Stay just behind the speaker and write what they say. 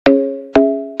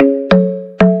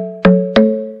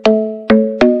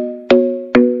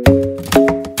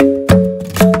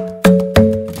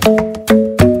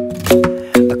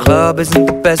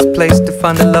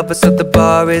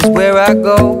I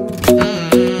go.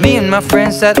 Me and my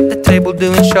friends at the table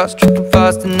doing shots, tripping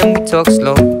fast, and then we talk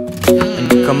slow.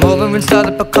 And you come over and start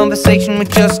up a conversation with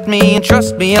just me, and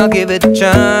trust me, I'll give it a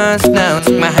chance. Now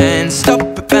take my hand, stop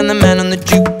it, and the man on the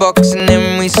jukebox, and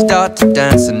then we start to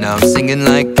dance. And now I'm singing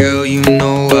like, girl, you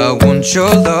know I want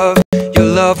your love. Your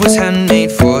love was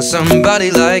handmade for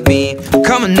somebody like me.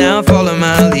 Come on now, follow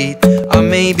my lead. I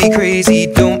may be crazy,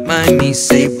 don't mind me.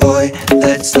 Say, boy,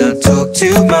 let's not talk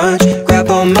too much. Grab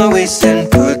on my waist and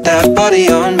put that body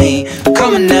on me.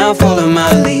 Come on now, follow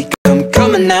my lead.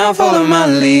 Come on now, follow my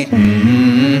lead.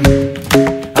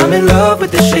 I'm in love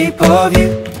with the shape of you.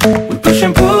 We push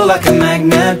and pull like a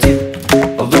magnet do.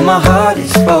 Although my heart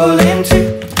is falling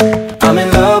too. I'm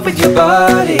in love with your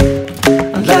body.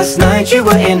 And last night you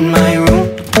were in my room,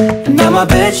 and now my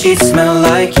bedsheets smell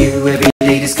like you. Every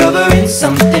day discovering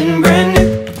something brand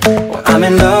new. Well, I'm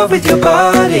in love with your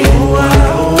body.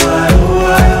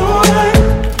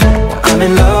 I'm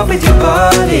in love with your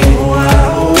body.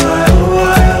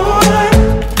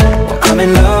 I'm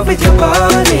in love with your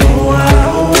body.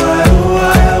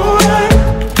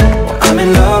 I'm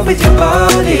in love with your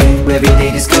body. Every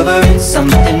day discovering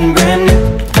something brand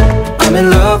new. I'm in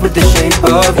love with the shape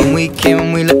of you. When we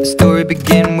came, we let the story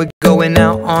begin. We're going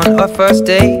out on our first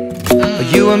date.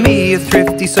 You and me are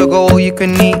thrifty, so go all you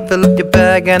can eat. Fill up your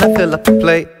bag and I fill up the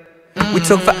plate. We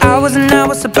talk for hours and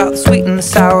hours about the sweet and the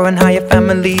sour, and how your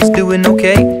family's doing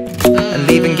okay. And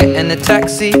leaving, getting a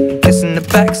taxi, kissing the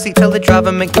backseat, tell the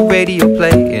driver make the radio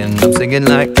play. And I'm singing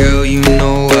like, girl, you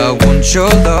know I want your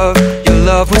love. Your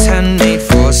love was handmade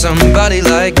for somebody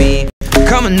like me.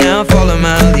 Come on now, follow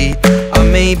my lead. I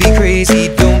may be crazy,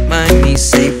 don't mind me.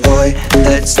 Say, boy,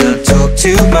 let's not talk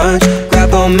too much.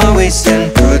 Grab on my waist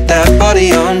and put that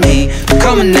body on me.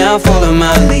 Come on now, follow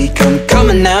my lead. Come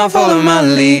on now, follow my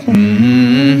lead.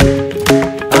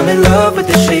 I'm in love with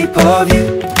the shape of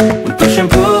you. We push and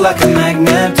pull like a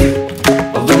magnet do.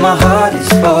 Although my heart is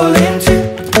falling too.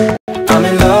 I'm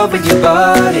in love with your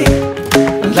body.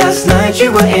 Last night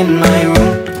you were in my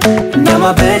room, and now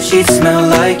my bedsheets smell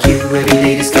like you. Every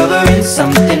day discovering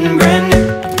something brand new.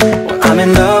 Well, I'm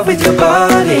in love with your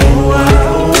body.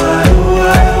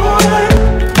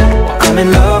 I'm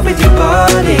in love with your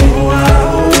body.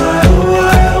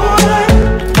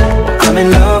 I'm in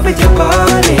love with your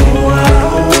body.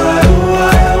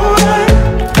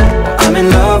 I'm in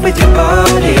love with your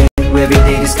body. Every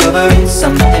day discovering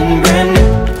something brand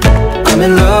new. I'm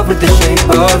in love with the shape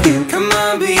of you. Come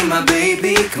on, be my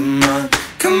baby, come on.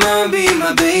 Come on, be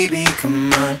my baby,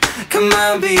 come on. Come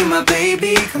on, be my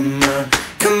baby, come on.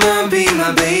 Come on, be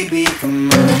my baby,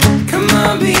 come on. Come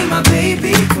on, be my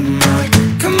baby, come on.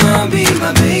 Come on, be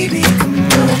my baby, come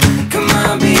on. Come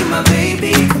on, be my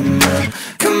baby, come on.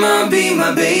 Come on, be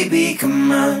my baby,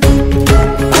 come on.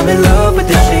 I'm in love with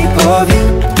the shape of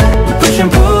you. We push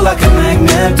and pull like a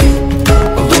magnet do.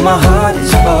 Although my heart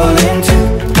is falling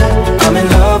too. I'm in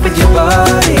love with your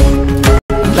body.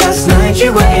 Last night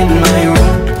you were in my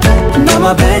room, now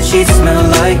my bedsheets smell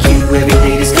like you. Every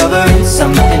day discovering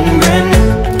something brand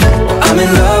new. I'm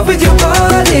in love with your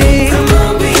body. Come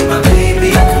on, be my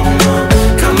baby, come on.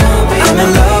 Come on, be I'm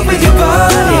in love with your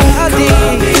body. Come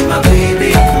on, be my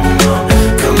baby, come on.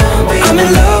 Come on, be I'm in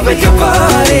love with your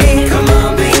body. Come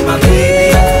on, be my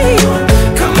baby, come on.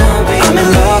 Come on, be I'm in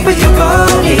love with your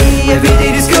body. Every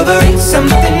day discovering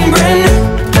something brand new.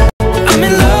 I'm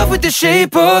in love with the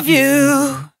shape of you.